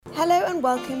Hello and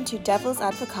welcome to Devil's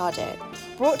Avocado,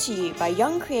 brought to you by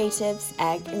young creatives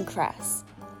Egg and Cress.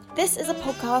 This is a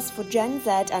podcast for Gen Z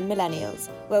and millennials,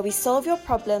 where we solve your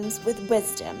problems with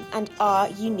wisdom and our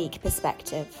unique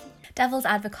perspective. Devil's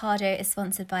Avocado is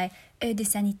sponsored by Eau de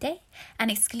Sanité, an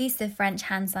exclusive French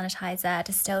hand sanitizer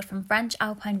distilled from French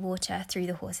alpine water through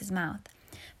the horse's mouth.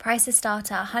 Prices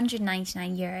start at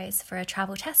 €199 for a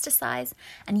travel tester size,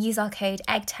 and use our code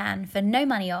EGG10 for no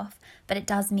money off, but it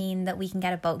does mean that we can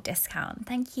get a bulk discount.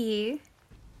 Thank you.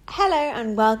 Hello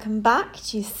and welcome back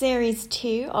to Series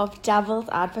 2 of Devil's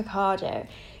Avocado,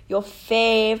 your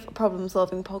fave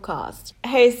problem-solving podcast,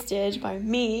 hosted by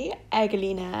me,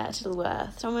 Egelina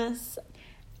Tittleworth-Thomas.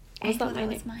 Was that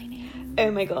my name?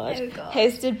 Oh my god.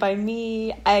 Hosted by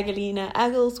me, Egelina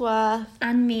Egglesworth.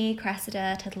 And me,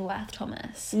 Cressida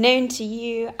Tittleworth-Thomas. Known to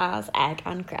you as Egg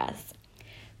and Cress.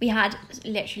 We had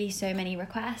literally so many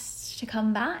requests to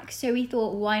come back, so we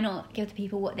thought, why not give the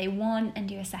people what they want and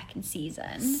do a second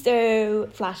season? So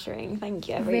flattering. Thank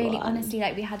you, everyone. Really, honestly,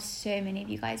 we had so many of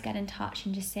you guys get in touch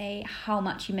and just say how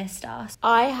much you missed us.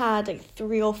 I had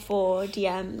 3 or 4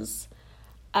 DMs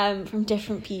from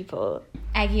different people.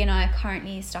 Eggy and I are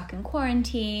currently stuck in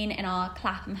quarantine in our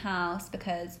Clapham house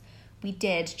because we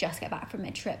did just get back from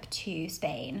a trip to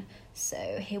Spain.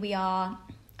 So here we are.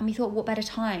 And we thought, what better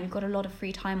time? We've got a lot of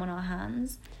free time on our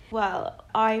hands. Well,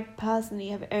 I personally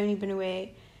have only been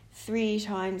away 3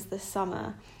 times this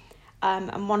summer.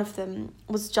 And one of them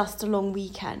was just a long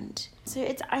weekend. So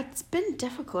it's been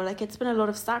difficult. It's been a lot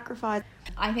of sacrifice.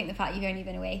 I think the fact you've only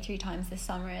been away 3 times this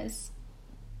summer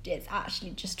it's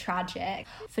actually just tragic.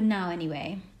 For now,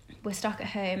 anyway, we're stuck at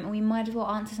home and we might as well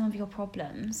answer some of your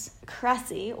problems.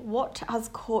 Cressy, what has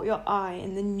caught your eye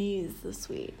in the news this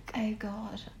week? Oh,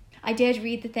 God. I did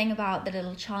read the thing about the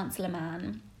little Chancellor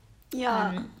man.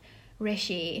 Yeah.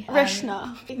 Rishi.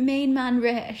 Rishna. Main man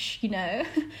Rish,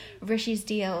 Rishi's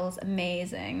deal's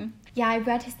amazing. Yeah, I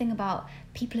read his thing about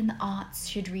people in the arts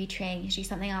should retrain to do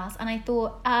something else. And I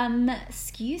thought,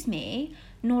 excuse me,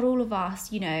 not all of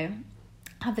us,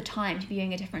 have the time to be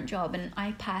doing a different job. And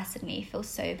I personally feel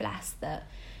so blessed that,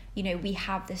 we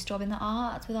have this job in the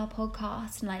arts with our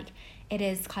podcast. And it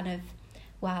is kind of,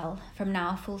 from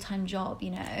now a full-time job,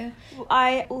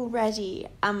 I already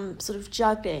am sort of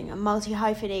juggling a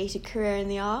multi-hyphenated career in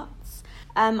the arts.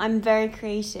 I'm very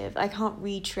creative. I can't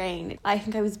retrain. I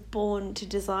think I was born to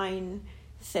design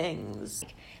things.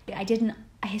 I did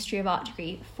a history of art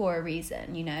degree for a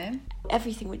reason,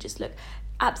 Everything would just look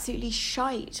absolutely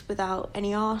shite without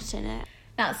any art in it.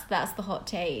 That's the hot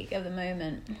take of the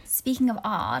moment. Speaking of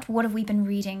art, what have we been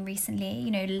reading recently?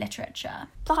 Literature.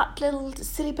 That little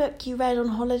silly book you read on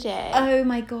holiday. Oh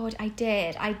my god, I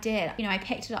did. I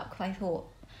picked it up because I thought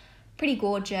pretty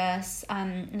gorgeous,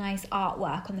 nice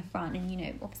artwork on the front,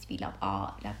 and obviously we love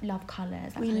art, love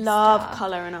colours. We love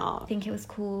colour and art. I think it was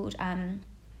called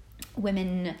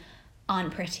Women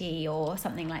Aren't Pretty or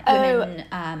something like women,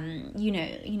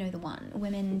 the one.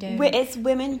 Women Don't... It's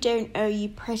Women Don't Owe You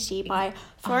Pretty by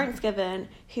Florence Given,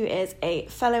 who is a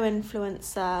fellow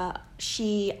influencer.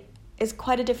 She is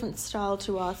quite a different style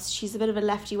to us. She's a bit of a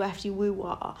lefty-wefty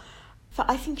woo-wah. But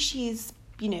I think she's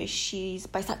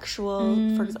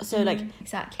bisexual, for example. So,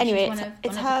 exactly. Anyway,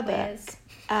 it's her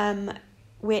book,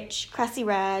 which Cressy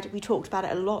read. We talked about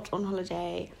it a lot on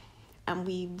holiday, and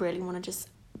we really want to just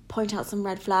point out some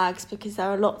red flags because there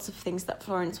are lots of things that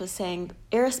Florence was saying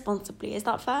irresponsibly. Is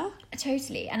that fair?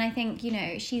 Totally. And I think,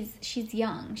 she's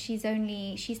young. She's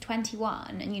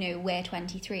 21 and, we're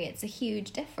 23. It's a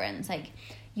huge difference.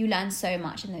 You learn so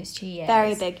much in those 2 years.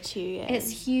 Very big 2 years.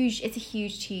 It's huge. It's a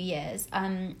huge 2 years.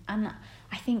 And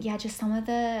I think, just some of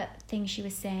the things she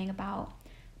was saying about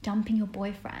dumping your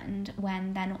boyfriend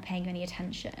when they're not paying you any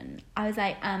attention. I was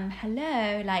like,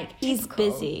 hello, he's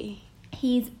busy.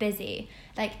 He's busy.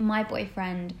 My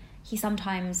boyfriend, he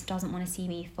sometimes doesn't want to see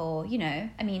me for,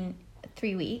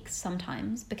 3 weeks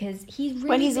sometimes because he's really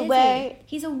when he's busy.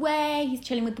 He's away, he's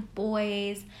chilling with the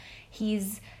boys,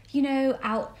 he's,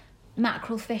 out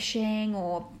mackerel fishing,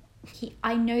 or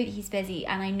I know that he's busy,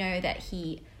 and I know that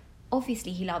he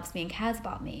loves me and cares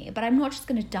about me, but I'm not just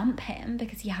going to dump him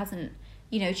because he hasn't,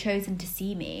 chosen to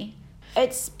see me.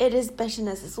 It is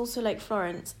bitterness. It's also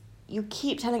Florence. You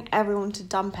keep telling everyone to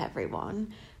dump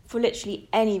everyone for literally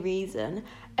any reason.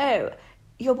 Oh,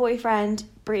 your boyfriend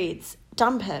breeds.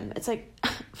 Dump him. It's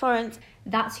Florence.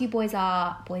 That's who boys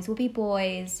are. Boys will be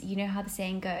boys. You know how the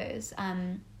saying goes.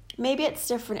 Maybe it's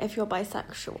different if you're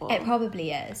bisexual. It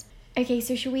probably is. Okay,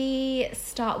 so should we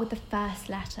start with the first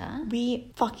letter?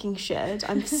 We fucking should.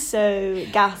 I'm so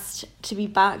gassed to be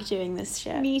back doing this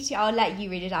shit. Me too. I'll let you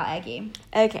read it out, Eggy.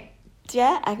 Okay.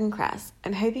 Dear Egg and Cress,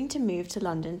 I'm hoping to move to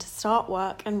London to start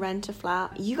work and rent a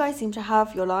flat. You guys seem to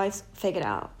have your lives figured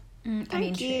out.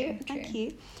 Thank you. Thank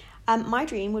you. My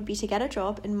dream would be to get a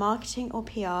job in marketing or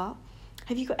PR.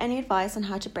 Have you got any advice on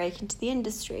how to break into the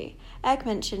industry? Egg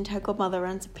mentioned her godmother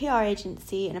runs a PR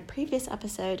agency in a previous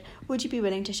episode. Would you be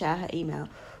willing to share her email?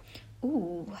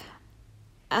 Ooh.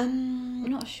 I'm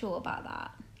not sure about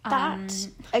that.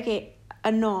 Okay,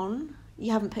 Anon,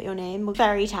 you haven't put your name.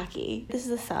 Very tacky. This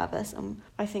is a service, and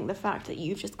I think the fact that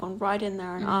you've just gone right in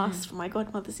there and asked for my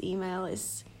godmother's email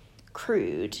is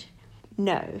crude.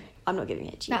 No, I'm not giving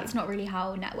it to you. That's not really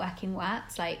how networking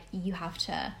works. Like, you have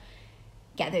to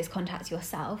get those contacts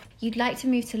yourself. You'd like to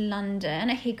move to London.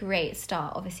 Okay, great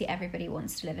start. Obviously, everybody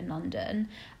wants to live in London.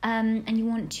 And you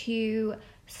want to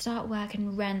start work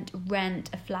and rent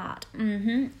a flat.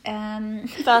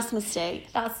 First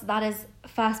mistake. That is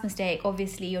first mistake.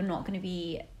 Obviously, you're not going to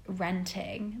be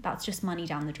renting. That's just money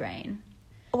down the drain.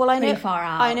 Well, I know. Pretty far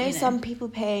out, I know some people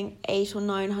paying £800 or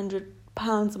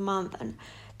 £900 a month, and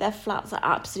their flats are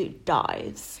absolute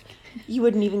dives. You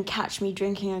wouldn't even catch me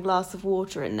drinking a glass of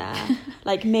water in there.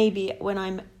 Like, maybe when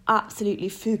I'm absolutely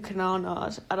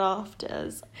fukananad at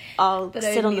afters, I'll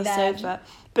sit on the sofa.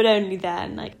 But only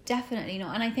then. Like, definitely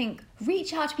not. And I think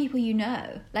reach out to people you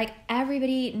know. Like,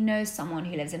 everybody knows someone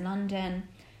who lives in London.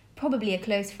 Probably a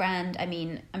close friend. I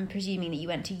mean, I'm presuming that you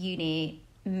went to uni.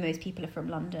 Most people are from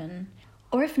London.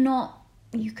 Or if not,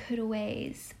 you could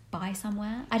always buy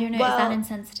somewhere. I don't know. Is that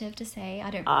insensitive to say? I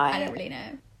don't really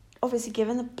know. Obviously,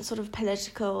 given the sort of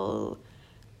political,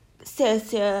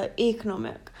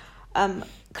 socio-economic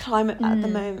climate at the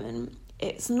moment,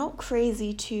 it's not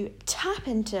crazy to tap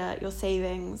into your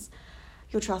savings,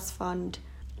 your trust fund,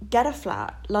 get a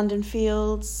flat, London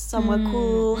Fields, somewhere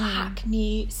cool,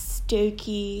 Hackney,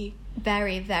 Stokey.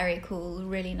 Very, very cool,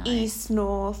 really nice. East,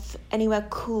 North, anywhere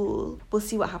cool. We'll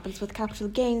see what happens with capital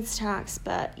gains tax,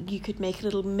 but you could make a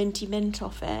little minty mint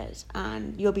off it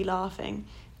and you'll be laughing.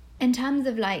 In terms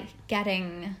of, like,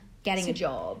 getting a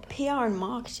job. PR and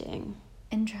marketing.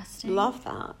 Interesting. Love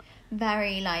that.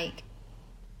 Very, like...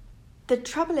 The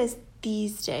trouble is,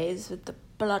 these days, with the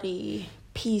bloody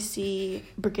PC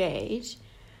brigade,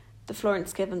 the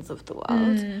Florence Givens of the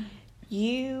world,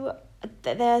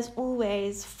 there's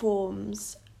always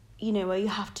forms, you know, where you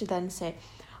have to then say,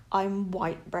 I'm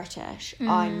white British,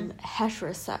 I'm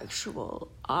heterosexual,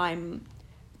 I'm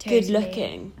good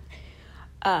looking.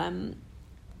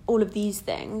 All of these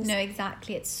things. No,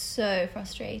 exactly. It's so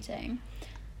frustrating.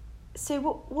 So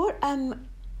what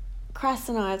Cress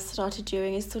and I have started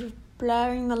doing is sort of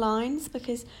blurring the lines,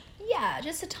 because... Yeah,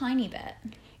 just a tiny bit.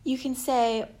 You can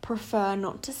say prefer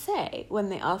not to say when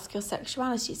they ask your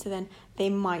sexuality, so then they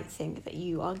might think that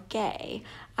you are gay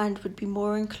and would be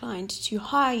more inclined to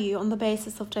hire you on the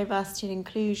basis of diversity and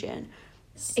inclusion.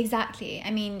 Exactly.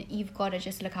 I mean, you've got to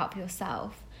just look out for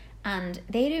yourself, and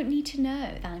they don't need to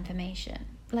know that information.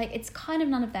 Like, it's kind of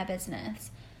none of their business.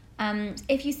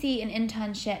 If you see an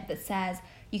internship that says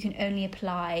you can only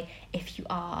apply if you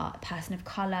are a person of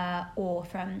colour or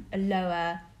from a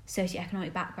lower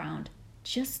socioeconomic background,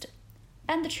 just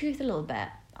bend the truth a little bit.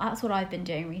 That's what I've been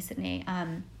doing recently.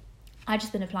 I've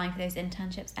just been applying for those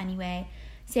internships anyway,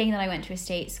 saying that I went to a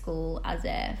state school as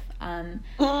if, and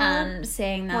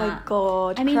saying that... My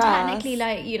God, I mean, Cress. technically,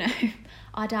 like, you know,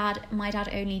 my dad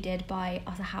only did buy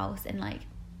us a house in, like,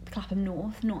 Clapham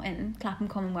North, not in Clapham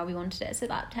Common where we wanted it, so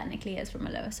that technically is from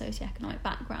a lower socioeconomic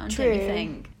background. True. Don't you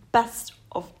think? Best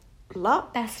of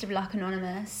luck. Best of luck,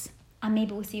 Anonymous. And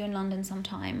maybe we'll see you in London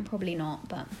sometime. Probably not,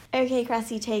 but... Okay,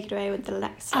 Cressy, take it away with the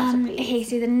next letter, please. Okay,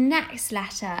 so the next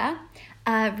letter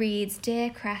reads,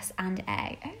 Dear Cress and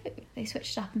Egg. Oh, they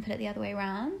switched up and put it the other way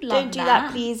around. Love Don't do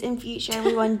that, please. In future,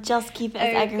 everyone, just keep it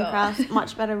as Egg and Cress.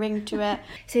 Much better ring to it.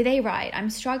 So they write, I'm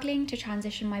struggling to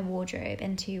transition my wardrobe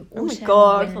into autumn, winter. Oh my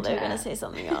God, winter. I thought they were going to say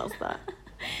something else there.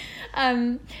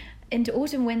 Into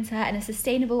autumn, winter in a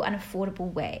sustainable and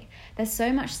affordable way. There's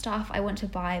so much stuff I want to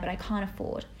buy, but I can't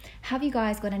afford. Have you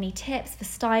guys got any tips for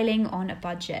styling on a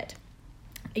budget?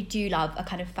 I do love a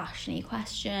kind of fashiony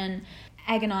question.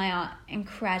 Egg and I are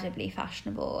incredibly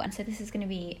fashionable, and so this is going to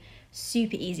be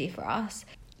super easy for us.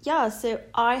 Yeah, so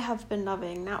I have been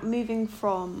loving now moving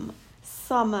from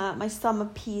my summer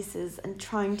pieces and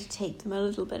trying to take them a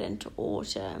little bit into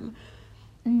autumn.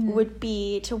 Would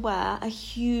be to wear a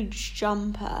huge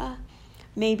jumper,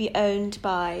 maybe owned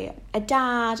by a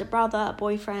dad, a brother, a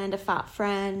boyfriend, a fat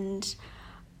friend,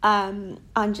 and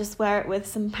just wear it with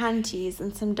some panties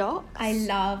and some docks. I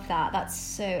love that. That's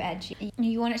so edgy.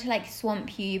 You want it to, like,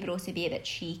 swamp you, but also be a bit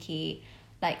cheeky,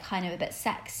 like, kind of a bit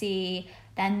sexy.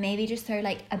 Then maybe just throw,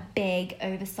 like, a big,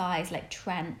 oversized, like,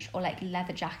 trench or, like,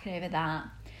 leather jacket over that.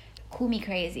 call me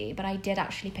crazy, but I did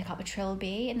actually pick up a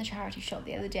trilby in the charity shop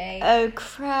the other day. Oh,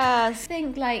 Cress. I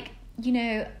think, like, you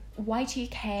know,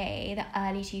 Y2K, the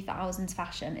early 2000s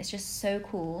fashion, is just so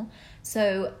cool.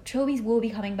 So trilbies will be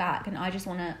coming back, and I just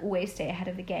want to always stay ahead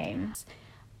of the game.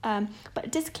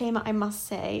 But disclaimer, I must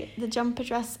say, the jumper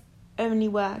dress only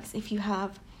works if you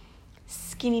have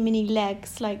skinny mini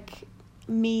legs like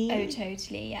me. Oh,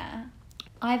 totally, yeah.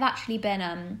 I've actually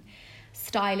been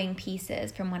styling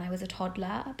pieces from when I was a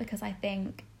toddler, because I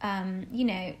think, you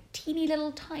know, teeny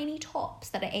little tiny tops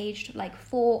that are aged like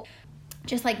 4,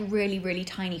 just like really, really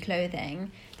tiny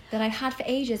clothing that I've had for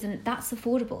ages, and that's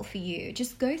affordable for you.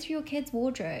 Just go through your kids'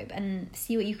 wardrobe and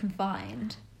see what you can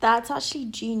find. That's actually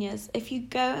genius. If you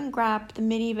go and grab the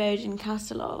Mini Bojan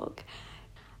catalogue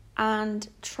and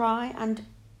try and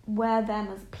wear them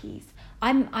as a piece.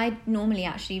 I normally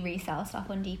actually resell stuff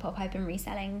on Depop. I've been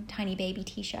reselling tiny baby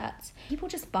t-shirts. People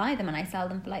just buy them and I sell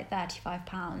them for like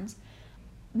 £35.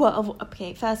 Well,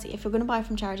 okay, firstly, if you're going to buy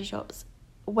from charity shops,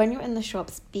 when you're in the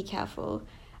shops, be careful.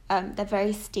 They're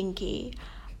very stinky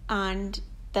and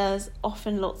there's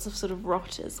often lots of sort of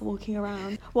rotters walking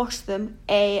around. Wash them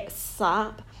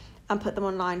ASAP and put them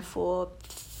online for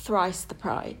thrice the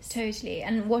price. Totally.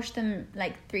 And wash them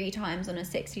like 3 times on a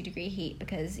 60-degree heat,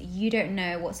 because you don't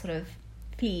know what sort of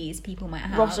fleas people might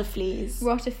have. Rotter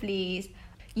fleas.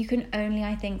 You can only,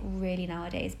 I think, really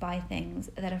nowadays buy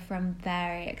things that are from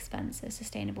very expensive,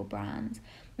 sustainable brands.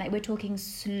 Like, we're talking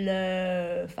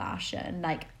slow fashion,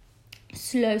 like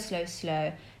slow.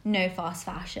 No fast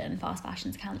fashion. Fast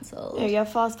fashion's cancelled. Oh yeah,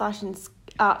 fast fashion's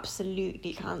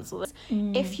absolutely cancelled.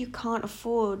 If you can't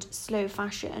afford slow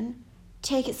fashion,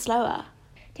 take it slower.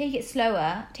 Take it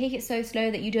slower. Take it so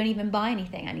slow that you don't even buy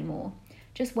anything anymore.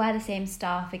 Just wear the same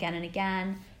stuff again and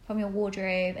again from your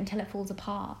wardrobe until it falls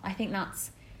apart. I think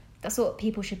that's what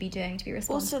people should be doing to be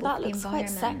responsible also, that for the looks quite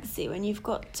environment. sexy when you've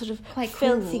got sort of Quite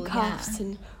filthy cool, cuffs yeah.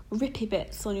 and rippy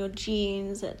bits on your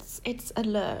jeans. It's a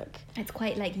look. It's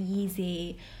quite like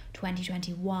Yeezy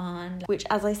 2021. Which,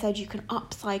 as I said, you can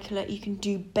upcycle it, you can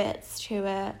do bits to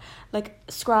it. Like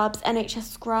scrubs, NHS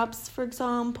scrubs, for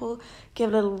example.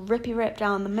 Give a little rippy rip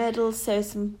down the middle, sew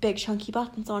some big chunky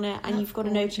buttons on it, and That's you've got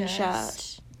an open gorgeous.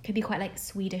 shirt. Could be quite like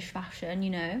Swedish fashion, you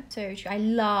know? So true. I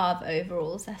love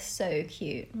overalls. They're so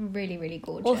cute. Really, really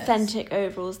gorgeous. Authentic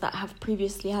overalls that have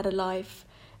previously had a life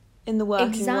in the working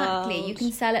Exactly. world. You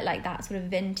can sell it like that, sort of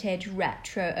vintage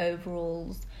retro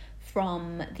overalls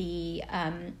from the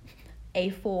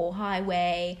A4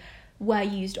 highway, were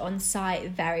used on site,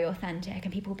 very authentic,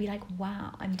 and people will be like,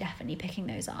 wow, I'm definitely picking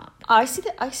those up. I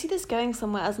see this going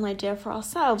somewhere as an idea for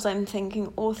ourselves. I'm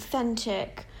thinking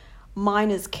authentic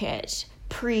miner's kit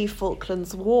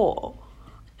pre-Falklands War.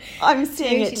 I'm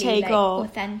seeing it take like off.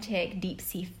 Authentic deep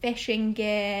sea fishing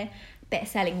gear,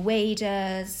 best-selling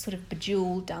waders, sort of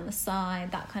bejeweled down the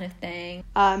side, that kind of thing.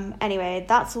 Anyway,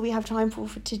 that's all we have time for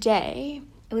today.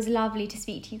 It was lovely to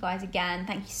speak to you guys again.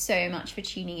 Thank you so much for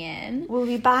tuning in. We'll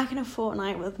be back in a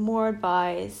fortnight with more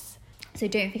advice. So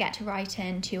don't forget to write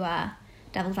in to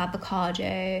Devil's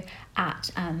Avocado at